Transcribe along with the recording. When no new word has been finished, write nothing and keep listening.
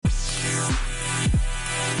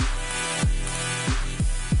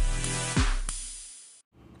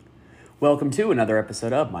Welcome to another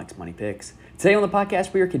episode of Mike's Money Picks. Today on the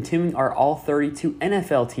podcast, we are continuing our all 32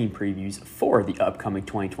 NFL team previews for the upcoming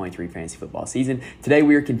 2023 fantasy football season. Today,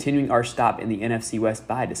 we are continuing our stop in the NFC West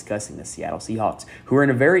by discussing the Seattle Seahawks, who are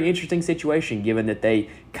in a very interesting situation given that they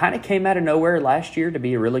kind of came out of nowhere last year to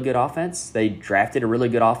be a really good offense. They drafted a really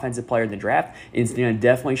good offensive player in the draft. It's going to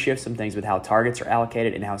definitely shift some things with how targets are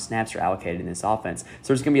allocated and how snaps are allocated in this offense. So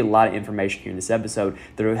there's going to be a lot of information here in this episode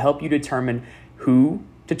that will help you determine who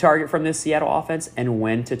to target from this Seattle offense and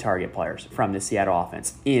when to target players from the Seattle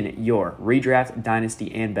offense in your redraft, dynasty,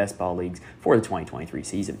 and best ball leagues for the 2023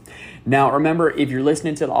 season. Now, remember, if you're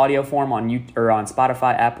listening to the audio form on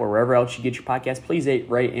Spotify, Apple, or wherever else you get your podcast, please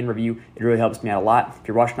rate and review. It really helps me out a lot. If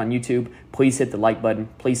you're watching on YouTube, please hit the like button.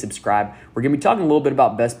 Please subscribe. We're going to be talking a little bit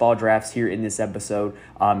about best ball drafts here in this episode.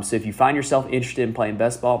 So if you find yourself interested in playing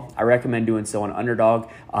best ball, I recommend doing so on Underdog.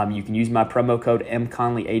 You can use my promo code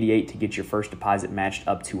MConley88 to get your first deposit matched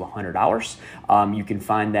up to $100. You can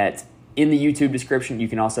find that in the YouTube description. You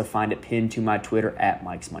can also find it pinned to my Twitter at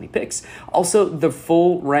Mike's Money Picks. Also, the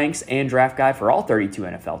full ranks and draft guide for all 32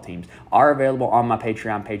 NFL teams are available on my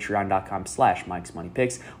Patreon, patreon.com/Mike's Money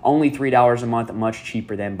Picks. Only $3 a month, much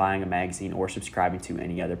cheaper than buying a magazine or subscribing to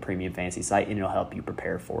any other premium fantasy site, and it'll help you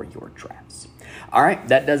prepare for your drafts. All right,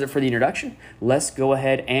 that does it for the introduction. Let's go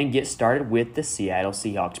ahead and get started with the Seattle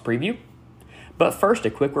Seahawks preview. But first, a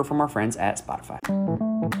quick word from our friends at Spotify.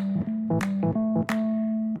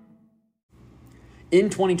 In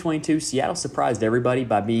 2022, Seattle surprised everybody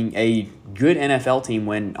by being a good NFL team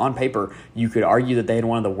when, on paper, you could argue that they had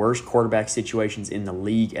one of the worst quarterback situations in the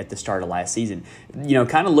league at the start of last season. You know,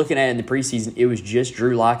 kind of looking at it in the preseason, it was just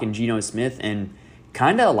Drew Lock and Geno Smith, and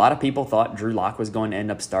kind of a lot of people thought Drew Lock was going to end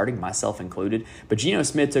up starting, myself included. But Geno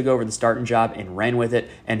Smith took over the starting job and ran with it,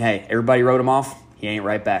 and hey, everybody wrote him off. He ain't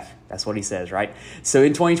right back. That's what he says, right? So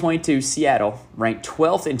in 2022, Seattle ranked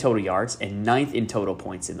 12th in total yards and 9th in total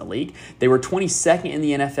points in the league. They were 22nd in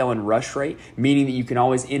the NFL in rush rate, meaning that you can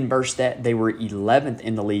always inverse that. They were 11th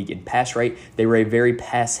in the league in pass rate. They were a very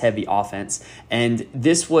pass-heavy offense. And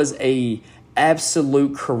this was a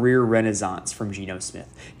absolute career renaissance from Geno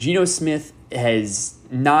Smith. Geno Smith has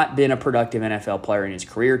not been a productive NFL player in his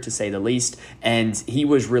career, to say the least, and he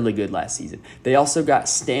was really good last season. They also got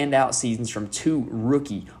standout seasons from two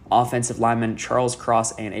rookie offensive linemen, Charles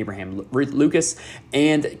Cross and Abraham Lucas,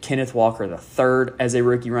 and Kenneth Walker III as a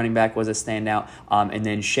rookie running back was a standout. And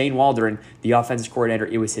then Shane Waldron, the offensive coordinator,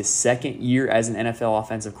 it was his second year as an NFL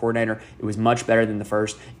offensive coordinator. It was much better than the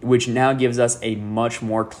first, which now gives us a much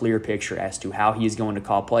more clear picture as to how he is going to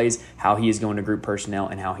call plays, how he is going to group personnel,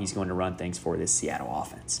 and how he's going to run things for this Seattle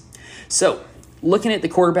offense. So, looking at the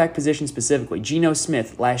quarterback position specifically, Geno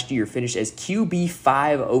Smith last year finished as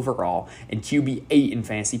QB5 overall and QB8 in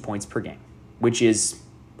fantasy points per game, which is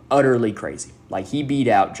utterly crazy. Like, he beat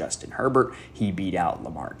out Justin Herbert, he beat out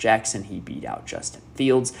Lamar Jackson, he beat out Justin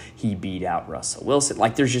Fields, he beat out Russell Wilson.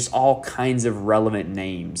 Like, there's just all kinds of relevant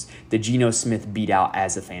names that Geno Smith beat out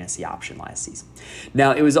as a fantasy option last season.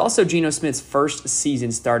 Now, it was also Geno Smith's first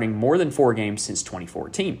season starting more than 4 games since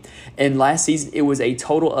 2014. And last season, it was a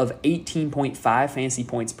total of 18.5 fantasy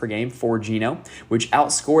points per game for Geno, which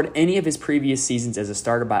outscored any of his previous seasons as a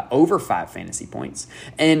starter by over 5 fantasy points.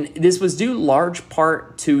 And this was due large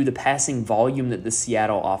part to the passing volume that the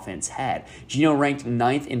Seattle offense had. Geno ranked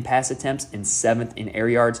 9th in pass attempts and 7th in air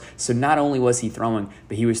yards, so not only was he throwing,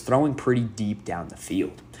 but he was throwing pretty deep down the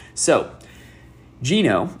field. So,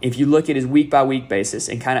 Geno, if you look at his week-by-week basis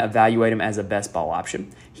and kind of evaluate him as a best ball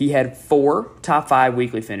option, he had 4 top 5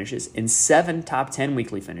 weekly finishes and 7 top 10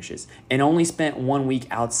 weekly finishes and only spent 1 week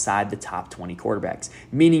outside the top 20 quarterbacks,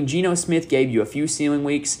 meaning Geno Smith gave you a few ceiling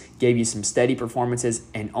weeks, gave you some steady performances,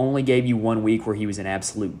 and only gave you 1 week where he was an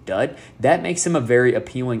absolute dud. That makes him a very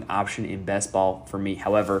appealing option in best ball for me.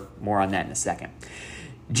 However, more on that in a second.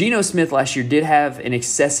 Geno Smith last year did have an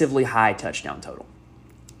excessively high touchdown total.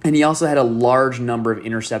 And he also had a large number of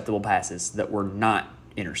interceptable passes that were not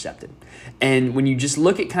intercepted. And when you just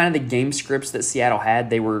look at kind of the game scripts that Seattle had,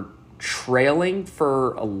 they were trailing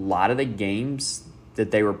for a lot of the games that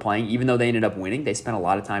they were playing. Even though they ended up winning, they spent a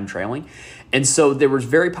lot of time trailing. And so there was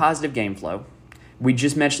very positive game flow. We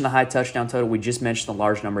just mentioned the high touchdown total. We just mentioned the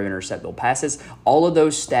large number of interceptable passes. All of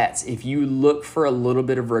those stats, if you look for a little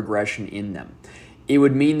bit of regression in them, it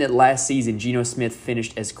would mean that last season, Geno Smith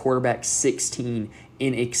finished as quarterback 16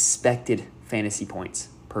 in expected fantasy points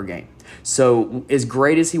per game. So as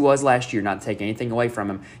great as he was last year, not to take anything away from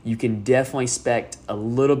him, you can definitely expect a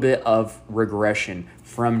little bit of regression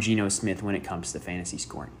from Geno Smith when it comes to fantasy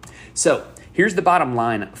scoring. So here's the bottom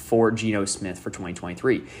line for Geno Smith for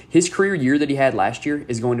 2023. His career year that he had last year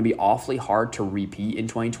is going to be awfully hard to repeat in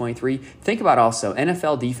 2023. Think about also,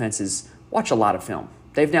 NFL defenses watch a lot of film.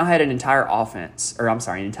 They've now had an entire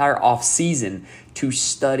off season to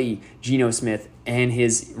study Geno Smith and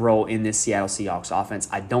his role in this Seattle Seahawks offense.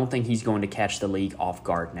 I don't think he's going to catch the league off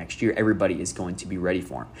guard next year. Everybody is going to be ready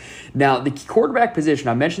for him. Now, the quarterback position,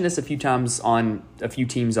 I mentioned this a few times on a few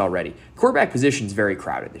teams already. Quarterback position is very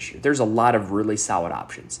crowded this year. There's a lot of really solid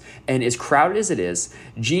options. And as crowded as it is,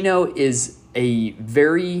 Geno is a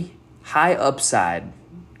very high upside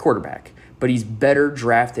quarterback, but he's better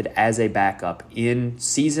drafted as a backup in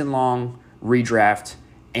season-long redraft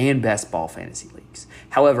and best ball fantasy leagues.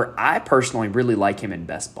 However, I personally really like him in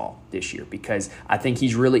best ball this year because I think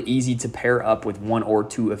he's really easy to pair up with one or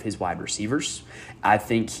two of his wide receivers. I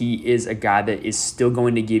think he is a guy that is still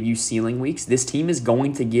going to give you ceiling weeks. This team is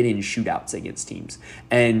going to get in shootouts against teams,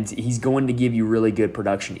 and he's going to give you really good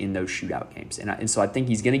production in those shootout games. And so I think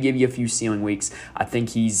he's going to give you a few ceiling weeks. I think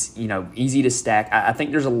he's easy to stack. I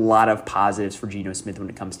think there's a lot of positives for Geno Smith when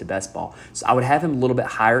it comes to best ball. So I would have him a little bit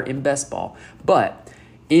higher in best ball, but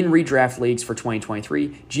in redraft leagues for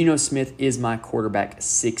 2023, Geno Smith is my quarterback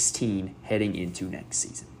 16 heading into next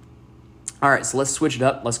season. All right, so let's switch it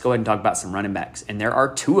up. Let's go ahead and talk about some running backs. And there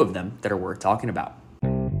are two of them that are worth talking about.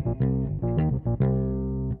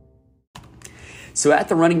 So at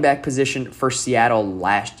the running back position for Seattle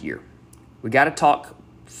last year, we got to talk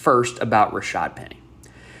first about Rashad Penny.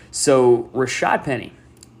 So Rashad Penny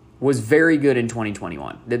was very good in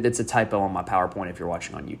 2021. That's a typo on my PowerPoint if you're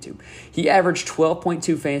watching on YouTube. He averaged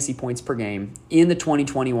 12.2 fantasy points per game in the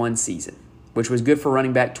 2021 season, which was good for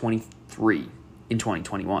running back 23 in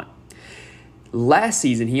 2021. Last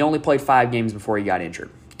season, he only played 5 games before he got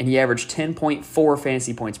injured, and he averaged 10.4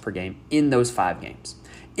 fantasy points per game in those 5 games.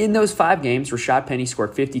 In those 5 games, Rashad Penny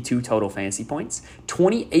scored 52 total fantasy points,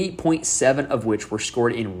 28.7 of which were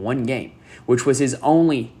scored in one game, which was his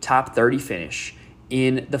only top 30 finish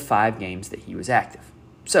in the 5 games that he was active.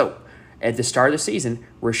 So, at the start of the season,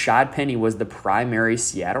 Rashad Penny was the primary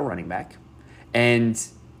Seattle running back, and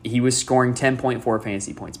he was scoring 10.4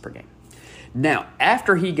 fantasy points per game. Now,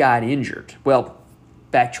 after he got injured,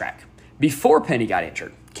 backtrack. Before Penny got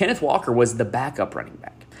injured, Kenneth Walker was the backup running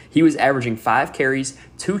back. He was averaging 5 carries,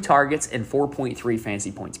 2 targets, and 4.3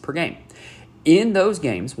 fantasy points per game. In those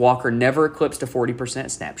games, Walker never eclipsed a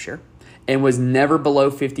 40% snap share and was never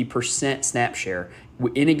below 50% snap share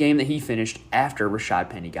in a game that he finished after Rashad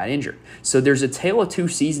Penny got injured. So there's a tale of 2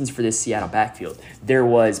 seasons for this Seattle backfield. There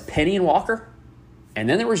was Penny and Walker, and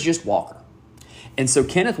then there was just Walker. And so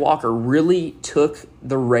Kenneth Walker really took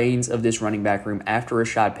the reins of this running back room after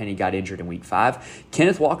Rashad Penny got injured in Week 5.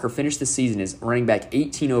 Kenneth Walker finished the season as running back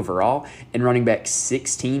 18 overall and running back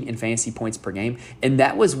 16 in fantasy points per game. And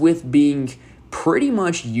that was with being pretty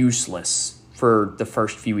much useless for the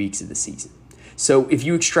first few weeks of the season. So if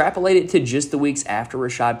you extrapolate it to just the weeks after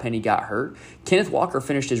Rashad Penny got hurt, Kenneth Walker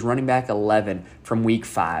finished as running back 11 from Week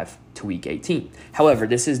 5 to Week 18. However,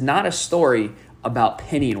 this is not a story about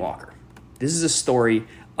Penny and Walker. This is a story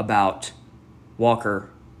about Walker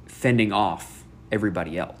fending off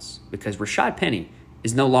everybody else because Rashad Penny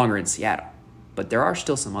is no longer in Seattle, but there are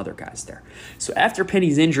still some other guys there. So after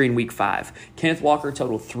Penny's injury in Week 5, Kenneth Walker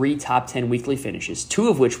totaled 3 top 10 weekly finishes, 2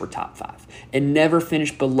 of which were top 5, and never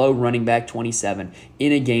finished below running back 27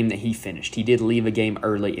 in a game that he finished. He did leave a game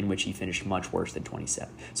early in which he finished much worse than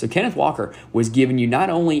 27. So Kenneth Walker was giving you not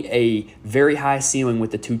only a very high ceiling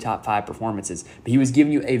with the 2 top 5 performances, but he was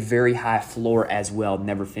giving you a very high floor as well,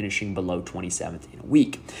 never finishing below 27th in a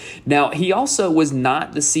week. Now, he also was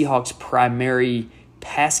not the Seahawks' primary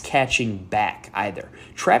pass-catching back either.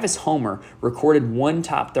 Travis Homer recorded 1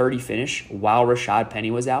 top 30 finish while Rashad Penny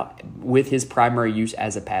was out with his primary use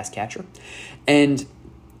as a pass catcher. And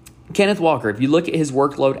Kenneth Walker, if you look at his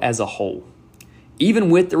workload as a whole, even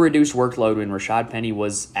with the reduced workload when Rashad Penny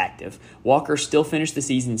was active, Walker still finished the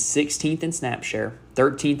season 16th in snap share,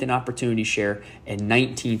 13th in opportunity share, and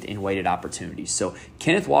 19th in weighted opportunities. So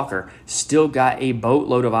Kenneth Walker still got a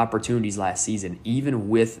boatload of opportunities last season, even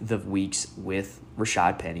with the weeks with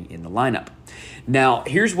Rashad Penny in the lineup. Now,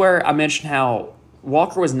 here's where I mentioned how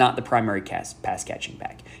Walker was not the primary pass-catching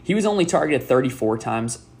back. He was only targeted 34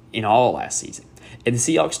 times in all last season. And the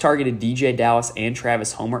Seahawks targeted DJ Dallas and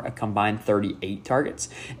Travis Homer a combined 38 targets.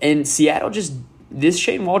 And Seattle this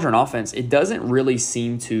Shane Waldron offense, it doesn't really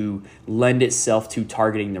seem to lend itself to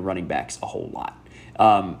targeting the running backs a whole lot.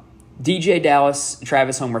 DJ Dallas,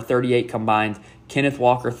 Travis Homer, 38 combined. Kenneth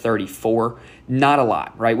Walker, 34. Not a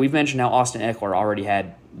lot, right? We've mentioned how Austin Eckler already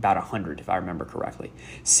had about 100, if I remember correctly.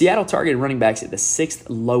 Seattle targeted running backs at the 6th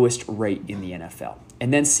lowest rate in the NFL.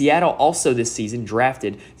 And then Seattle also this season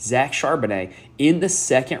drafted Zach Charbonnet in the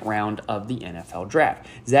 2nd round of the NFL draft.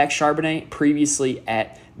 Zach Charbonnet, previously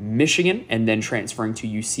at Michigan and then transferring to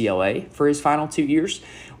UCLA for his final 2 years,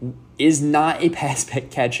 is not a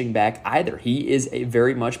pass-catching back either. He is a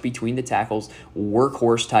very much between the tackles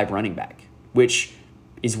workhorse type running back, which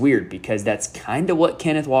is weird because that's kind of what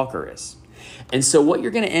Kenneth Walker is. And so what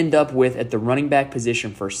you're going to end up with at the running back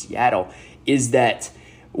position for Seattle is that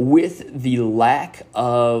with the lack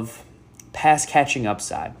of pass catching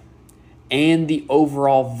upside and the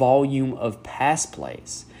overall volume of pass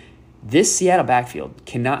plays, this Seattle backfield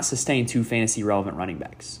cannot sustain 2 fantasy relevant running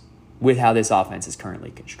backs with how this offense is currently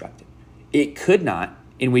constructed. It could not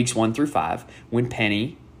in weeks 1 through 5 when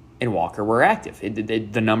Penny and Walker were active.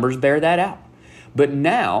 The numbers bear that out. But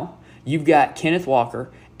now you've got Kenneth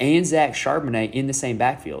Walker and Zach Charbonnet in the same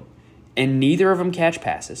backfield, and neither of them catch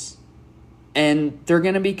passes. And they're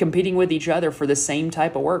going to be competing with each other for the same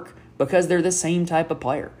type of work because they're the same type of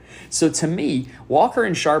player. So to me, Walker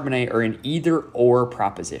and Charbonnet are an either-or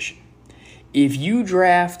proposition. If you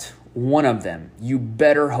draft one of them, you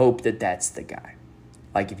better hope that that's the guy.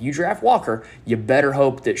 Like if you draft Walker, you better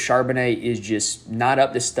hope that Charbonnet is just not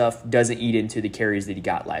up to stuff, doesn't eat into the carries that he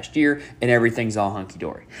got last year, and everything's all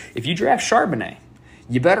hunky-dory. If you draft Charbonnet,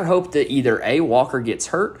 you better hope that either A, Walker gets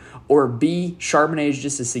hurt, or B, Charbonnet is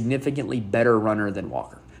just a significantly better runner than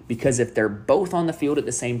Walker. Because if they're both on the field at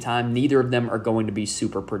the same time, neither of them are going to be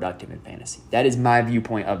super productive in fantasy. That is my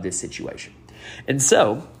viewpoint of this situation. And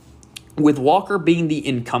so, with Walker being the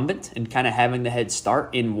incumbent and kind of having the head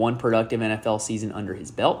start in one productive NFL season under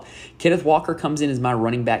his belt, Kenneth Walker comes in as my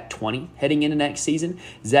running back 20 heading into next season.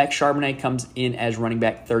 Zach Charbonnet comes in as running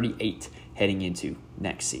back 38 heading into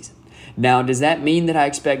next season. Now, does that mean that I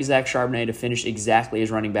expect Zach Charbonnet to finish exactly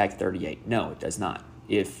as running back 38? No, it does not.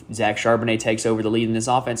 If Zach Charbonnet takes over the lead in this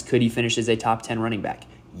offense, could he finish as a top 10 running back?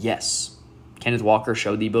 Yes. Kenneth Walker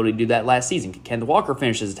showed the ability to do that last season. Could Kenneth Walker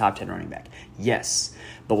finish as a top 10 running back? Yes.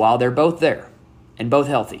 But while they're both there and both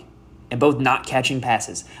healthy and both not catching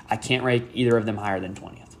passes, I can't rank either of them higher than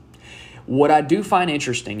 20th. What I do find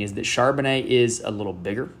interesting is that Charbonnet is a little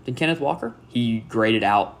bigger than Kenneth Walker. He graded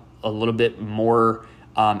out a little bit more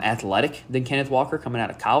athletic than Kenneth Walker coming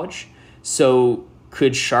out of college. So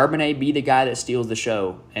could Charbonnet be the guy that steals the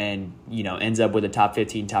show and, ends up with a top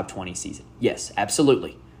 15, top 20 season? Yes,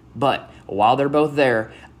 absolutely. But while they're both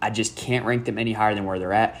there, I just can't rank them any higher than where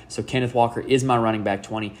they're at. So Kenneth Walker is my running back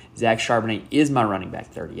 20. Zach Charbonnet is my running back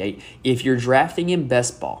 38. If you're drafting in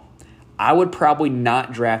best ball, I would probably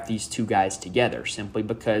not draft these two guys together simply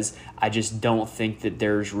because I just don't think that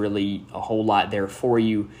there's really a whole lot there for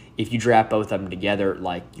you. If you draft both of them together,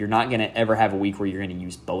 you're not going to ever have a week where you're going to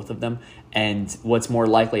use both of them. And what's more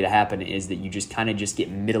likely to happen is that you just kind of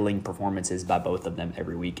get middling performances by both of them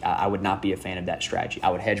every week. I would not be a fan of that strategy. I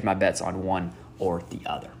would hedge my bets on one or the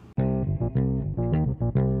other.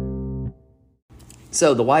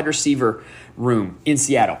 So the wide receiver room in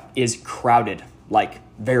Seattle is crowded,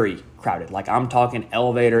 very crowded. I'm talking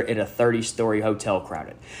elevator at a 30-story hotel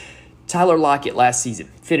crowded. Tyler Lockett last season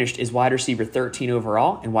finished as wide receiver 13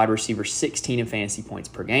 overall and wide receiver 16 in fantasy points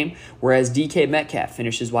per game, whereas DK Metcalf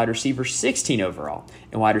finished as wide receiver 16 overall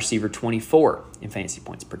and wide receiver 24 in fantasy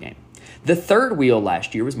points per game. The third wheel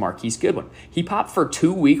last year was Marquise Goodwin. He popped for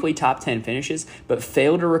 2 weekly top 10 finishes, but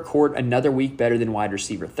failed to record another week better than wide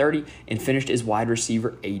receiver 30 and finished as wide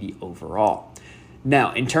receiver 80 overall.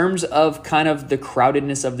 Now, in terms of kind of the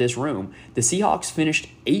crowdedness of this room, the Seahawks finished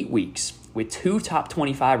 8 weeks with 2 top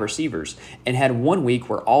 25 receivers and had 1 week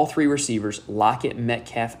where all 3 receivers, Lockett,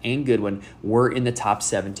 Metcalf, and Goodwin, were in the top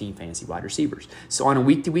 17 fantasy wide receivers. So on a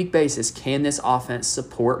week-to-week basis, can this offense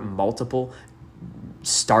support multiple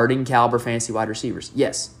starting caliber fantasy wide receivers?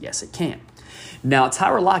 Yes, it can. Now,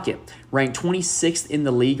 Tyler Lockett ranked 26th in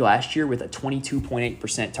the league last year with a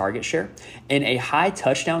 22.8% target share, and a high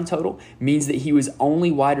touchdown total means that he was only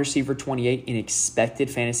wide receiver 28 in expected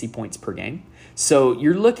fantasy points per game. So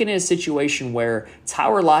you're looking at a situation where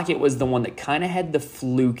Tyler Lockett was the one that kind of had the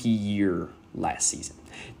fluky year last season.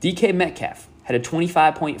 DK Metcalf had a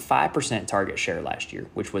 25.5% target share last year,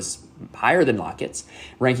 which was higher than Lockett's,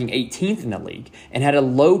 ranking 18th in the league, and had a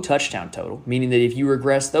low touchdown total, meaning that if you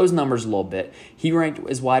regress those numbers a little bit, he ranked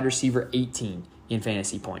as wide receiver 18 in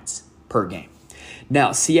fantasy points per game.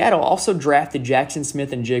 Now, Seattle also drafted Jackson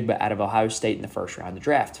Smith-Njigba out of Ohio State in the first round of the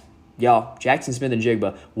draft. Y'all, Jackson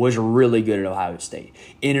Smith-Njigba was really good at Ohio State.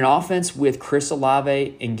 In an offense with Chris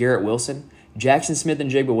Olave and Garrett Wilson, Jackson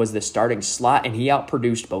Smith-Njigba was the starting slot, and he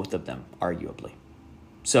outproduced both of them, arguably.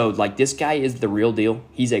 So, like, this guy is the real deal.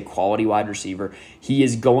 He's a quality wide receiver. He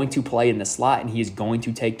is going to play in the slot, and he is going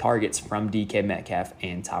to take targets from DK Metcalf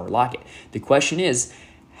and Tyler Lockett. The question is,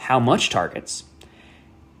 how much targets?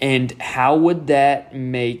 And how would that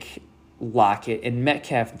make Lockett and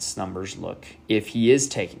Metcalf's numbers look if he is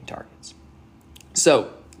taking targets?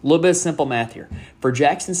 So, a little bit of simple math here. For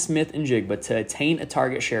Jackson Smith-Njigba to attain a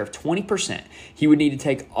target share of 20%, he would need to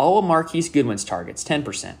take all of Marquise Goodwin's targets,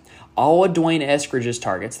 10%. All of Dwayne Eskridge's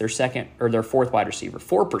targets, their fourth wide receiver,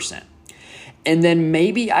 4%. And then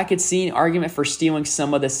maybe I could see an argument for stealing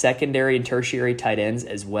some of the secondary and tertiary tight ends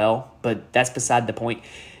as well, but that's beside the point.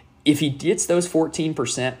 If he gets those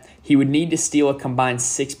 14%, he would need to steal a combined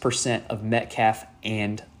 6% of Metcalf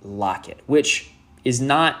and Lockett, which is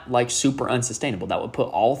not like super unsustainable. That would put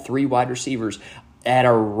all three wide receivers at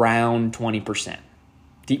around 20%,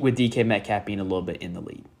 with DK Metcalf being a little bit in the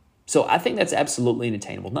lead. So I think that's absolutely an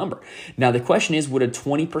attainable number. Now, the question is, would a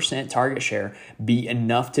 20% target share be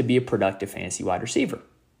enough to be a productive fantasy wide receiver?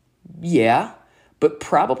 Yeah, but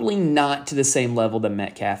probably not to the same level that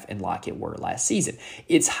Metcalf and Lockett were last season.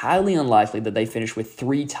 It's highly unlikely that they finish with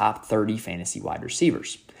 3 top 30 fantasy wide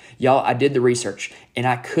receivers. Y'all, I did the research, and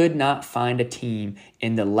I could not find a team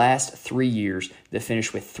in the last 3 years that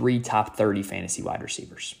finished with 3 top 30 fantasy wide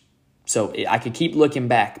receivers. So I could keep looking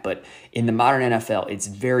back, but in the modern NFL, it's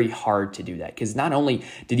very hard to do that because not only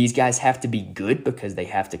do these guys have to be good because they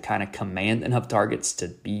have to kind of command enough targets to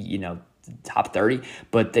be, top 30,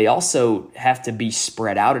 but they also have to be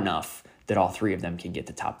spread out enough that all three of them can get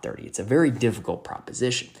the top 30. It's a very difficult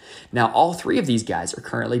proposition. Now, all three of these guys are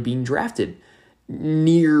currently being drafted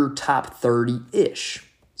near top 30-ish.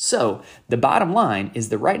 So the bottom line is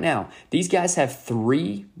that right now, these guys have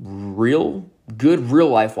 3 good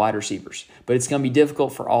real-life wide receivers, but it's going to be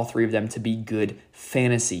difficult for all 3 of them to be good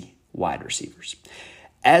fantasy wide receivers.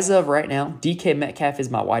 As of right now, DK Metcalf is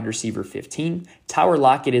my wide receiver 15, Tyler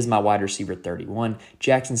Lockett is my wide receiver 31,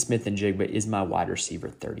 Jackson Smith-Njigba is my wide receiver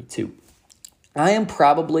 32. I am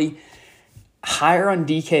probably higher on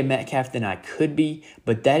DK Metcalf than I could be,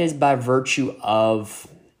 but that is by virtue of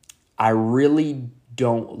I really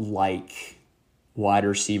don't like wide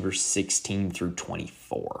receivers 16 through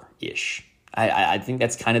 24-ish. I think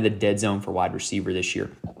that's kind of the dead zone for wide receiver this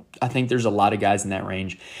year. I think there's a lot of guys in that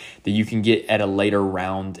range that you can get at a later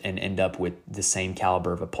round and end up with the same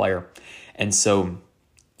caliber of a player. And so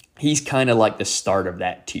he's kind of like the start of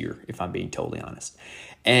that tier, if I'm being totally honest.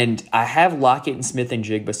 And I have Lockett and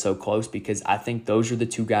Smith-Njigba so close because I think those are the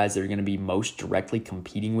 2 guys that are going to be most directly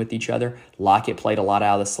competing with each other. Lockett played a lot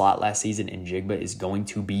out of the slot last season, and Njigba is going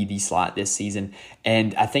to be the slot this season.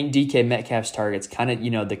 And I think DK Metcalf's targets, kind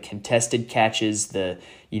of, the contested catches, the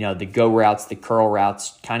go routes, the curl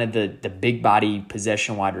routes, kind of the big body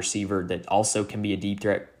possession wide receiver that also can be a deep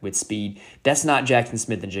threat with speed. That's not Jackson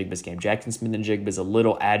Smith-Njigba's game. Jackson Smith-Njigba is a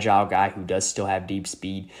little agile guy who does still have deep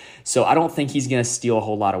speed. So I don't think he's going to steal a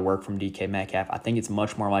whole lot of work from DK Metcalf. I think it's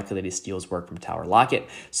much more likely that he steals work from Tyler Lockett.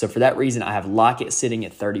 So for that reason, I have Lockett sitting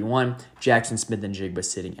at 31, Jackson Smith-Njigba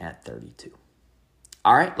sitting at 32.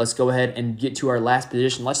 All right, let's go ahead and get to our last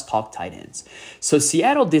position. Let's talk tight ends. So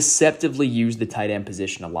Seattle deceptively used the tight end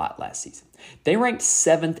position a lot last season. They ranked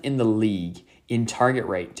 7th in the league in target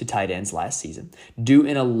rate to tight ends last season, due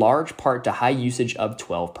in a large part to high usage of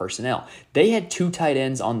 12 personnel. They had 2 tight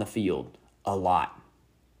ends on the field a lot.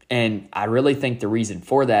 And I really think the reason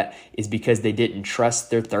for that is because they didn't trust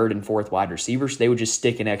their 3rd and 4th wide receivers. They would just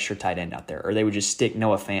stick an extra tight end out there, or they would just stick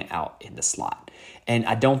Noah Fant out in the slot. And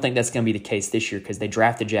I don't think that's going to be the case this year because they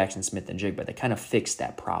drafted Jackson Smith-Njigba. They kind of fixed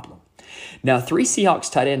that problem. Now, 3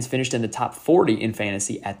 Seahawks tight ends finished in the top 40 in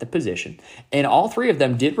fantasy at the position, and all 3 of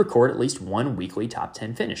them did record at least one weekly top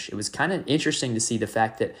 10 finish. It was kind of interesting to see the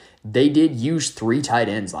fact that they did use 3 tight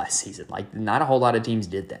ends last season. Like, not a whole lot of teams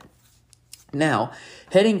did that. Now,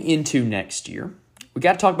 heading into next year, we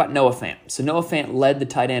got to talk about Noah Fant. So Noah Fant led the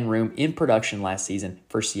tight end room in production last season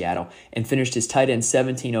for Seattle and finished his tight end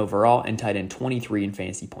 17 overall and tight end 23 in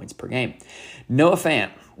fantasy points per game. Noah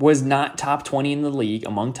Fant was not top 20 in the league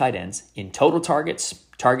among tight ends in total targets,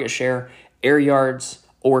 target share, air yards,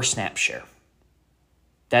 or snap share.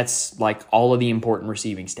 That's like all of the important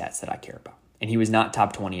receiving stats that I care about. And he was not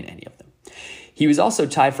top 20 in any of them. He was also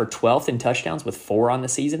tied for 12th in touchdowns with 4 on the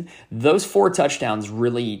season. Those 4 touchdowns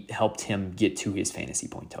really helped him get to his fantasy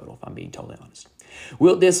point total, if I'm being totally honest.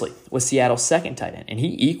 Will Dissly was Seattle's 2nd tight end, and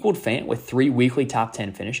he equaled Fant with 3 weekly top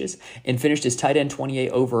 10 finishes and finished his tight end 28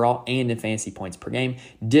 overall and in fantasy points per game.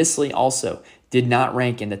 Dissly also did not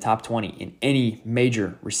rank in the top 20 in any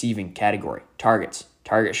major receiving category: targets,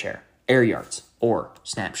 target share, air yards, or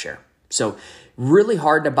snap share. So really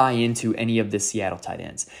hard to buy into any of the Seattle tight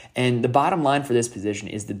ends. And the bottom line for this position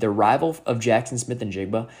is that the rival of Jackson Smith and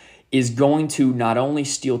Jigba is going to not only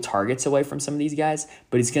steal targets away from some of these guys,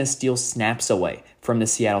 but it's going to steal snaps away from the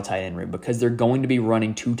Seattle tight end room because they're going to be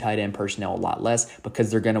running 2 tight end personnel a lot less because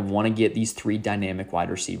they're going to want to get these 3 dynamic wide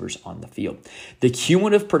receivers on the field. The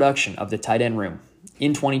cumulative production of the tight end room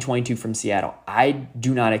in 2022 from Seattle, I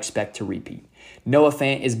do not expect to repeat. Noah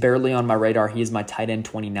Fant is barely on my radar. He is my tight end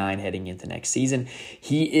 29 heading into next season.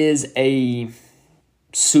 He is a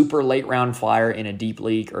super late round flyer in a deep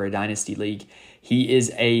league or a dynasty league. He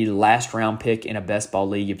is a last round pick in a best ball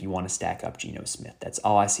league if you want to stack up Geno Smith. That's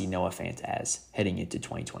all I see Noah Fant as heading into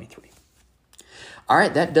 2023. All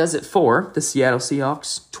right, that does it for the Seattle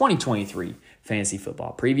Seahawks 2023 fantasy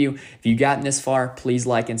football preview. If you've gotten this far, please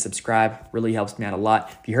like and subscribe. Really helps me out a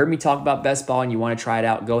lot. If you heard me talk about best ball and you want to try it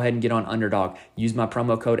out, go ahead and get on Underdog. Use my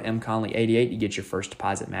promo code MConley88 to get your first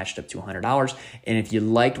deposit matched up to $100. And if you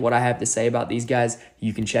liked what I have to say about these guys,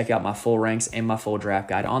 you can check out my full ranks and my full draft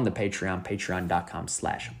guide on the Patreon,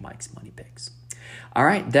 patreon.com/MikesMoneyPicks. All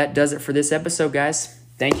right, that does it for this episode, guys.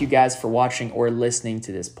 Thank you guys for watching or listening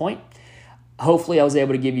to this point. Hopefully, I was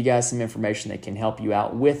able to give you guys some information that can help you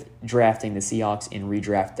out with drafting the Seahawks in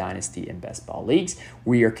redraft, dynasty, and best ball leagues.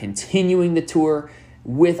 We are continuing the tour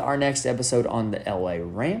with our next episode on the LA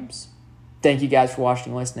Rams. Thank you guys for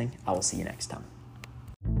watching and listening. I will see you next time.